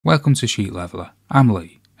Welcome to Sheet Leveler, I'm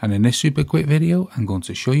Lee, and in this super quick video I'm going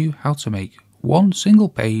to show you how to make one single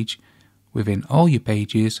page within all your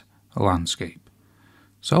pages a landscape.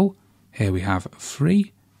 So here we have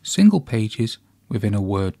 3 single pages within a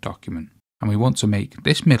Word document, and we want to make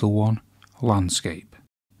this middle one a landscape.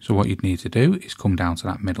 So what you'd need to do is come down to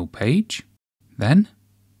that middle page, then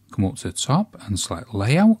come up to the top and select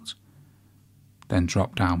Layout, then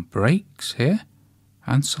drop down Breaks here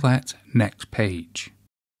and select Next Page.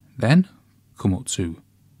 Then come up to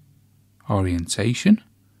Orientation,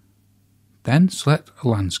 then select a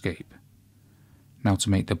landscape. Now to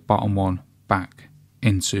make the bottom one back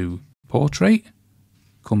into Portrait,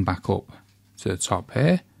 come back up to the top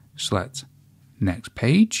here, select Next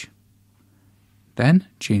Page, then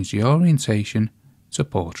change the orientation to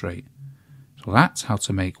Portrait. So that's how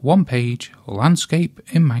to make one page a landscape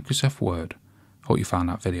in Microsoft Word. Hope you found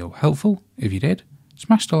that video helpful. If you did,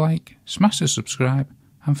 smash the like, smash the subscribe,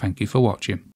 and thank you for watching.